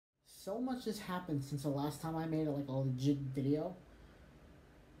So much has happened since the last time I made like a legit video.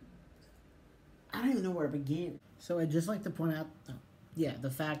 I don't even know where to begin. So I'd just like to point out, yeah, the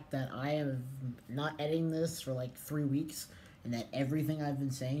fact that I am not editing this for like 3 weeks, and that everything I've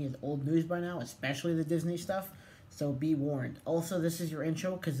been saying is old news by now, especially the Disney stuff. So be warned. Also, this is your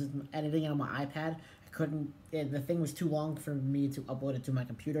intro because I'm editing it on my iPad. I couldn't. The thing was too long for me to upload it to my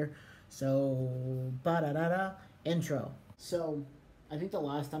computer. So ba da da da intro. So I think the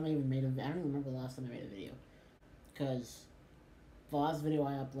last time I even made a, I don't even remember the last time I made a video, because the last video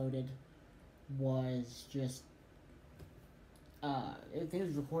I uploaded was just I think it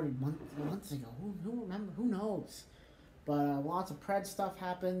was recorded months ago. Who remember? Who knows? But lots of Pred stuff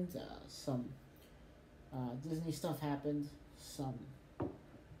happened. Some Disney stuff happened. Some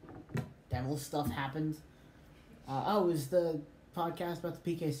Devil stuff happened. It was the podcast about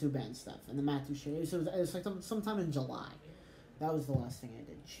the PK Subban stuff and the Matthew Shea. So it was like sometime in July. That was the last thing I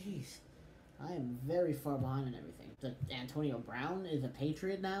did. Jeez, I am very far behind on everything. The Antonio Brown is a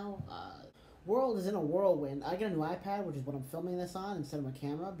Patriot now. World is in a whirlwind. I got a new iPad, which is what I'm filming this on, instead of my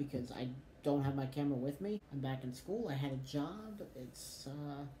camera, because I don't have my camera with me. I'm back in school. I had a job. It's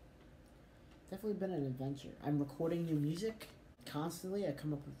definitely been an adventure. I'm recording new music constantly. I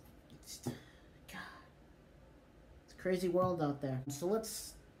come up with... God. It's a crazy world out there. So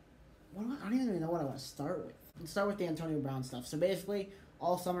let's... I don't even know what I want to start with. Let's start with the Antonio Brown stuff. So basically,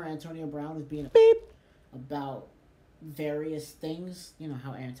 all summer Antonio Brown is being a beep about various things. You know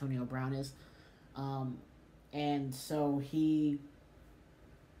how Antonio Brown is. And so he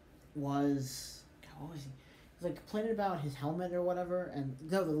was... God, what was he? He was like complaining about his helmet or whatever. And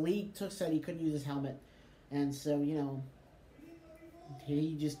no, the league said he couldn't use his helmet. And so, you know,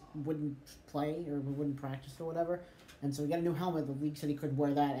 he just wouldn't play or wouldn't practice or whatever. And so he got a new helmet. The league said he couldn't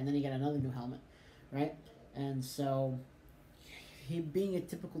wear that, and then he got another new helmet, right? And so he, being the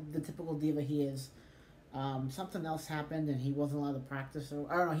typical diva he is, something else happened, and he wasn't allowed to practice.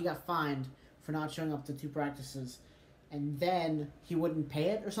 Or I don't know. He got fined for not showing up to 2 practices, and then he wouldn't pay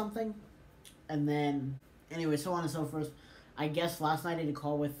it or something. And then anyway, so on and so forth. I guess last night I did a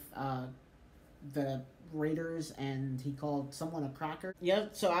call with the Raiders, and he called someone a cracker. Yeah.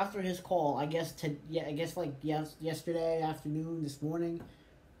 So after his call, I guess yesterday afternoon, this morning,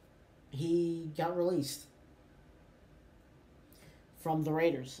 he got released from the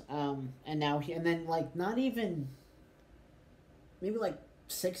Raiders. And now and then like not even maybe like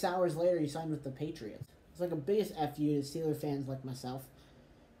 6 hours later, he signed with the Patriots. It's like a biggest FU to Steelers fans like myself,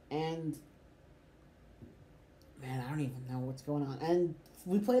 and man, I don't even know what's going on. And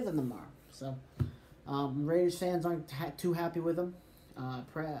we play them tomorrow, so Raiders fans aren't too happy with him.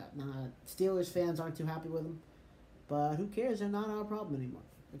 Steelers fans aren't too happy with him. But who cares? They're not our problem anymore.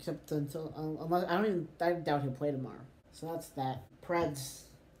 Except until unless I doubt he'll play tomorrow. So that's that. Preds,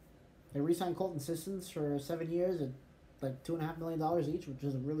 they re-signed Colton Sissons for 7 years at like $2.5 million each, which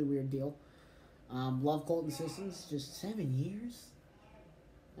is a really weird deal. Love Colton Sissons, just 7 years.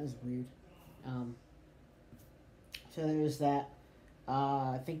 That's weird. So there's that.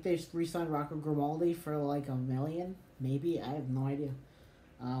 I think they re-signed Rocco Grimaldi for like $1 million, maybe. I have no idea.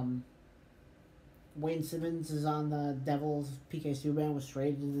 Wayne Simmons is on the Devils. PK Subban was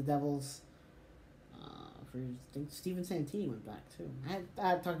traded to the Devils. I think Steven Santini went back too. I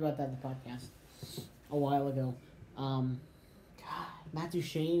had talked about that in the podcast a while ago. God, Matthew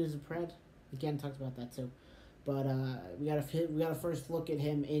Shane is a Pred. Again, talked about that too. But we got a first look at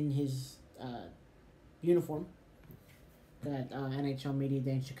him in his uniform. That NHL Media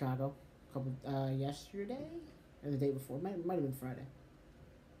Day in Chicago, yesterday or the day before. Might have been Friday.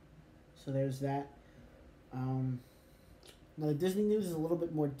 So there's that. Now the Disney news is a little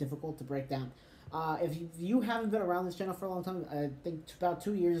bit more difficult to break down. If you haven't been around this channel for a long time, I think about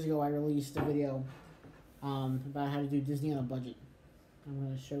 2 years ago I released a video about how to do Disney on a budget. I'm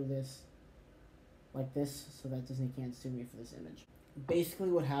going to show this like this so that Disney can't sue me for this image. Basically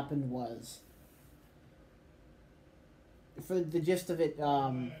what happened was, for the gist of it,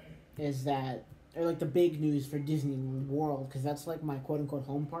 is that, or like the big news for Disney World, because that's like my quote-unquote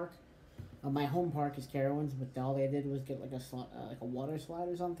home park. My home park is Carowinds, but all they did was get like a water slide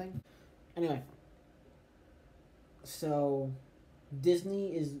or something. Anyway, so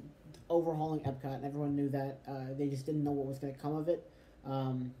Disney is overhauling Epcot, and everyone knew that. They just didn't know what was going to come of it.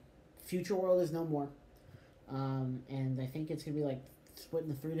 Future World is no more, and I think it's going to be like split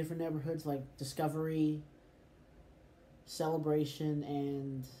into 3 different neighborhoods, like Discovery, Celebration,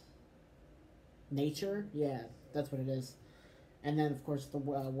 and Nature. Yeah, that's what it is. And then, of course, the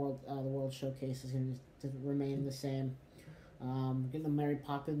World Showcase is going to remain the same. Getting the Mary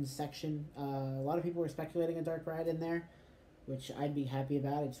Poppins section. A lot of people were speculating a dark ride in there, which I'd be happy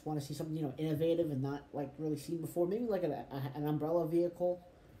about. I just want to see something innovative and not like really seen before. Maybe like an umbrella vehicle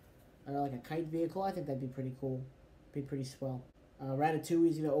or like a kite vehicle. I think that'd be pretty cool. Be pretty swell. Ratatouille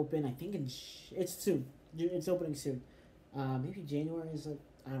is gonna open. I think it's soon. It's opening soon. Maybe January is like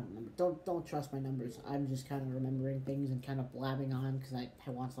I don't remember. Don't trust my numbers. I'm just kind of remembering things and kind of blabbing on because I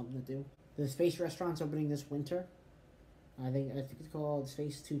want something to do. The space restaurant's opening this winter. I think it's called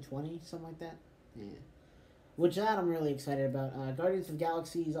Space 220, something like that. Yeah. Which that I'm really excited about. Guardians of the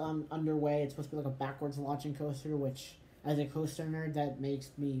Galaxy is underway. It's supposed to be like a backwards launching coaster, which as a coaster nerd that makes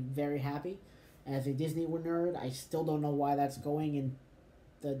me very happy. As a Disney nerd, I still don't know why that's going in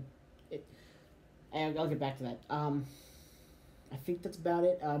the. I'll get back to that. I think that's about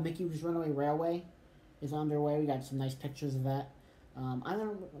it. Mickey's Runaway Railway is underway. We got some nice pictures of that. I'm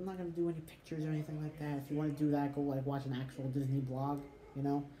not gonna do any pictures or anything like that. If you want to do that, go like watch an actual Disney blog. You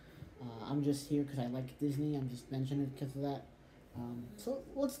know, I'm just here because I like Disney. I'm just mentioning it because of that. So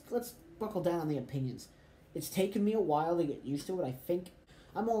let's buckle down on the opinions. It's taken me a while to get used to it. I think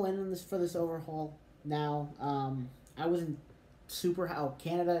I'm all in on this for this overhaul now. I wasn't super how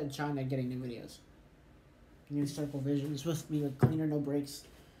Canada and China getting new videos. New circle vision. It's supposed to be like cleaner, no breaks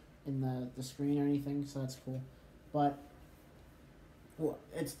in the screen or anything, so that's cool. But well,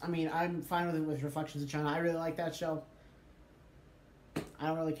 I'm fine with it with Reflections of China. I really like that show. I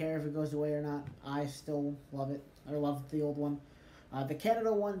don't really care if it goes away or not. I still love it. I love the old one. The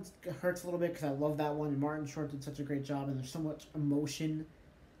Canada one hurts a little bit because I love that one. And Martin Short did such a great job, and there's so much emotion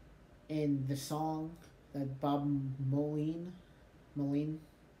in the song that Bob Moline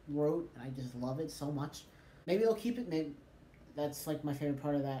wrote, and I just love it so much. Maybe they'll keep it. Maybe that's like my favorite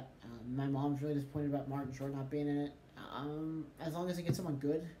part of that. My mom's really disappointed about Martin Short not being in it. As long as they get someone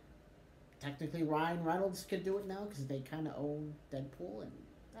good. Technically, Ryan Reynolds could do it now because they kind of own Deadpool,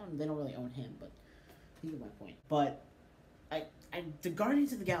 and they don't really own him, but you get my point. But the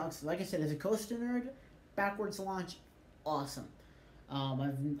Guardians of the Galaxy, like I said, as a coaster nerd, backwards launch, awesome.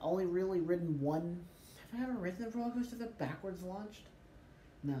 I've only really ridden one. Have I ever ridden a roller coaster that backwards launched?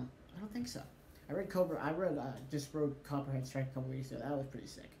 No, I don't think so. I just rode Copperhead Strike a couple weeks ago. That was pretty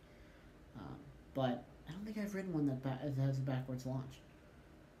sick. But I don't think I've ridden one that has a backwards launch.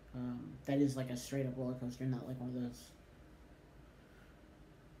 That is like a straight up roller coaster, not like one of those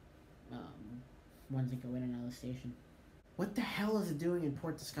ones that go in and out of the station. What the hell is it doing in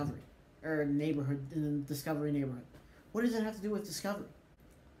Port Discovery? Or neighborhood, in the Discovery neighborhood? What does it have to do with Discovery?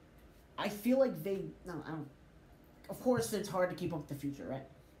 I feel like I don't. Of course, it's hard to keep up with the future, right?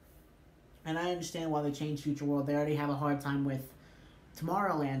 And I understand why they changed Future World. They already have a hard time with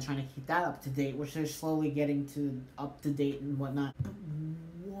Tomorrowland trying to keep that up to date, which they're slowly getting to up to date and whatnot. But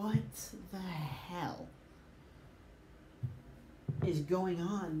what the hell is going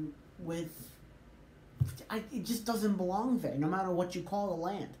on with... it just doesn't belong there, no matter what you call the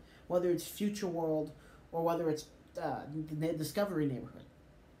land. Whether it's Future World or whether it's the Discovery neighborhood.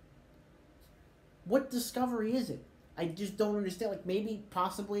 What Discovery is it? I just don't understand. Like, maybe,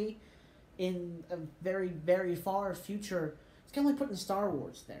 possibly, in a very, very far future, it's kind of like putting Star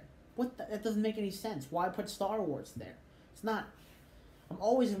Wars there. That doesn't make any sense. Why put Star Wars there? It's not... I'm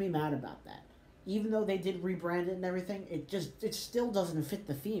always going to be mad about that. Even though they did rebrand it and everything, it still doesn't fit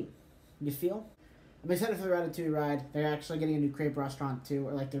the theme. You feel? I'm excited for the Ratatouille ride. They're actually getting a new crepe restaurant, too.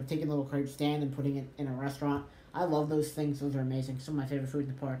 Or, like, they're taking a little crepe stand and putting it in a restaurant. I love those things. Those are amazing. Some of my favorite food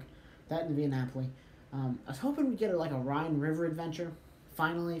in the park. That and Via Napoli. I was hoping we'd get a Rhine River adventure.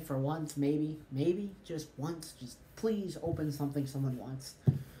 Finally, for once, maybe, just once, just please open something someone wants.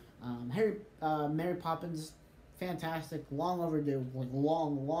 Mary Poppins, fantastic, long overdue, like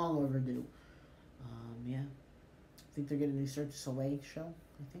long overdue. Yeah, I think they're getting a new Cirque du Soleil show,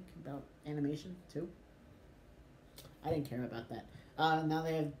 I think, about animation, too. I didn't care about that. Now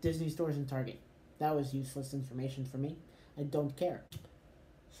they have Disney stores and Target. That was useless information for me. I don't care.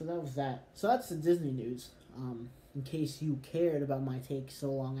 So that was that. So that's the Disney news. In case you cared about my take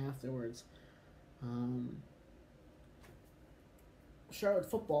so long afterwards. Charlotte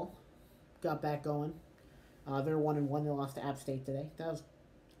football got back going. They're 1-1. They lost to App State today. That was a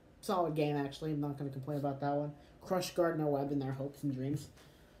solid game, actually. I'm not going to complain about that one. Crushed Gardner Webb in their hopes and dreams.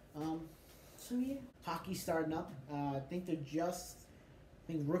 So yeah, hockey's starting up. I think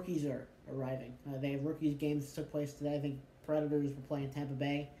rookies are arriving. They have rookies games took place today. I think Predators were playing Tampa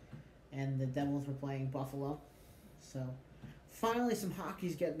Bay, and the Devils were playing Buffalo. So, finally some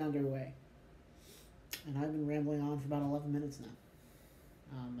hockey's getting underway. And I've been rambling on for about 11 minutes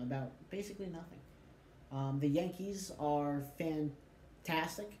now. About basically nothing. The Yankees are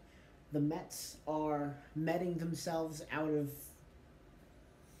fantastic. The Mets are metting themselves out of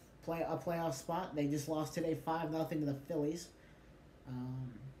a playoff spot. They just lost today 5-0 to the Phillies.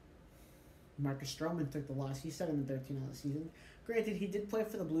 Um, Marcus Stroman took the loss. He's 7-13 on the season. Granted, he did play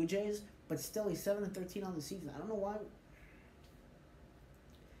for the Blue Jays, but still, he's 7-13 on the season. I don't know why.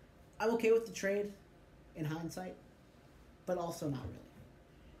 I'm okay with the trade, in hindsight, but also not really.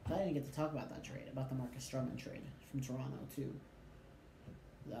 But I didn't get to talk about that trade, about the Marcus Stroman trade from Toronto to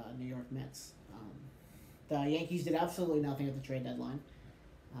the New York Mets. The Yankees did absolutely nothing at the trade deadline.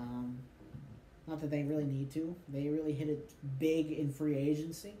 Not that they really need to. They really hit it big in free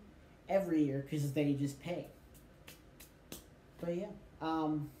agency every year because they just pay. But yeah,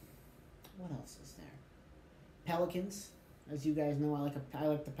 what else is there? Pelicans, as you guys know, I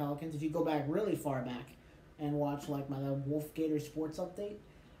like the Pelicans. If you go back really far back and watch like my Wolf Gator Sports Update,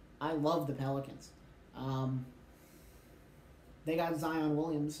 I love the Pelicans. They got Zion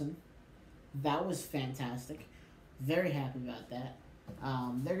Williamson. That was fantastic. Very happy about that.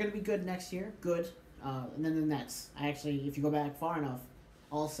 They're going to be good next year. Good. And then the Nets. Actually, if you go back far enough,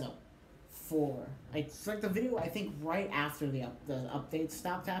 also it's like the video, I think right after the updates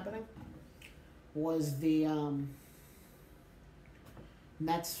stopped happening, was the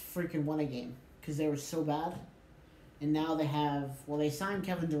Nets freaking won a game because they were so bad. And now they signed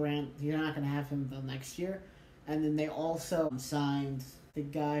Kevin Durant. You're not going to have him until next year. And then they also signed the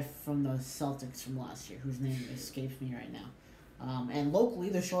guy from the Celtics from last year, whose name escapes me right now. And locally,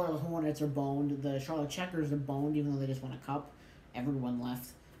 the Charlotte Hornets are boned. The Charlotte Checkers are boned, even though they just won a cup. Everyone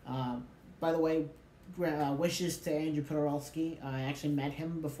left. By the way, wishes to Andrew Podorowski. I actually met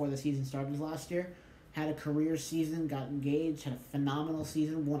him before the season started last year. Had a career season, got engaged, had a phenomenal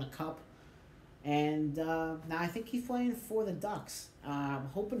season, won a cup. And now I think he's playing for the Ducks. I'm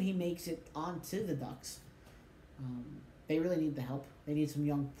hoping he makes it onto the Ducks. They really need the help. They need some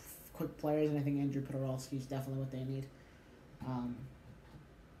young, quick players, and I think Andrew Podorowski is definitely what they need.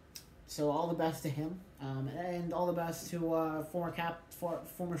 So all the best to him, and all the best to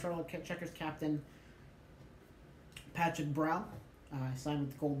former Charlotte Checkers captain Patrick Brown. Signed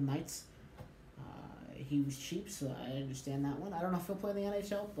with the Golden Knights. He was cheap, so I understand that one. I don't know if he'll play in the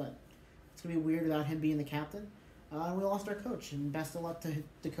NHL, but it's going to be weird without him being the captain. And we lost our coach, and best of luck to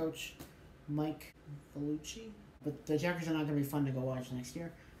the coach, Mike Vellucci. But the Jackers are not going to be fun to go watch next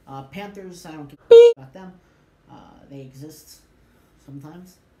year. Panthers, I don't care about them. They exist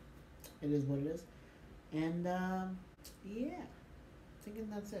sometimes. It is what it is. And, yeah. Thinking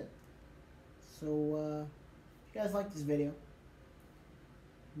that's it. So, if you guys like this video,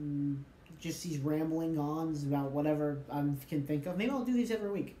 just these rambling ons about whatever I can think of. Maybe I'll do these every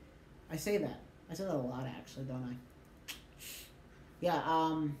week. I say that. I say that a lot, actually, don't I? Yeah,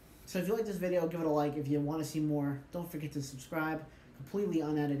 so if you like this video, give it a like. If you want to see more, don't forget to subscribe. Completely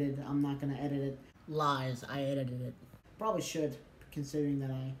unedited. I'm not going to edit it. Lies. I edited it. Probably should, considering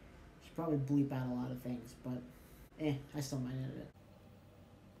that I should probably bleep out a lot of things, but I still might edit it.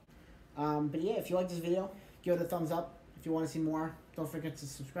 But yeah, if you like this video, give it a thumbs up. If you want to see more, don't forget to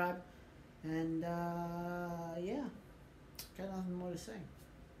subscribe. And, yeah, got nothing more to say.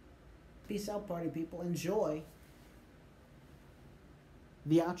 Peace out, party people. Enjoy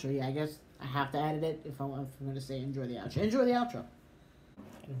the outro. Yeah, I guess I have to edit it if I'm going to say enjoy the outro. Enjoy the outro.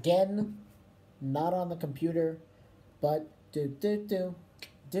 Again, not on the computer, but do-do-do,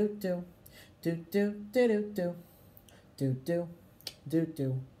 do-do, do-do, do-do-do, do-do,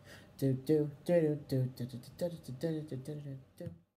 do-do, do-do, do-do, do-do, do-do, do-do, do-do, do-do.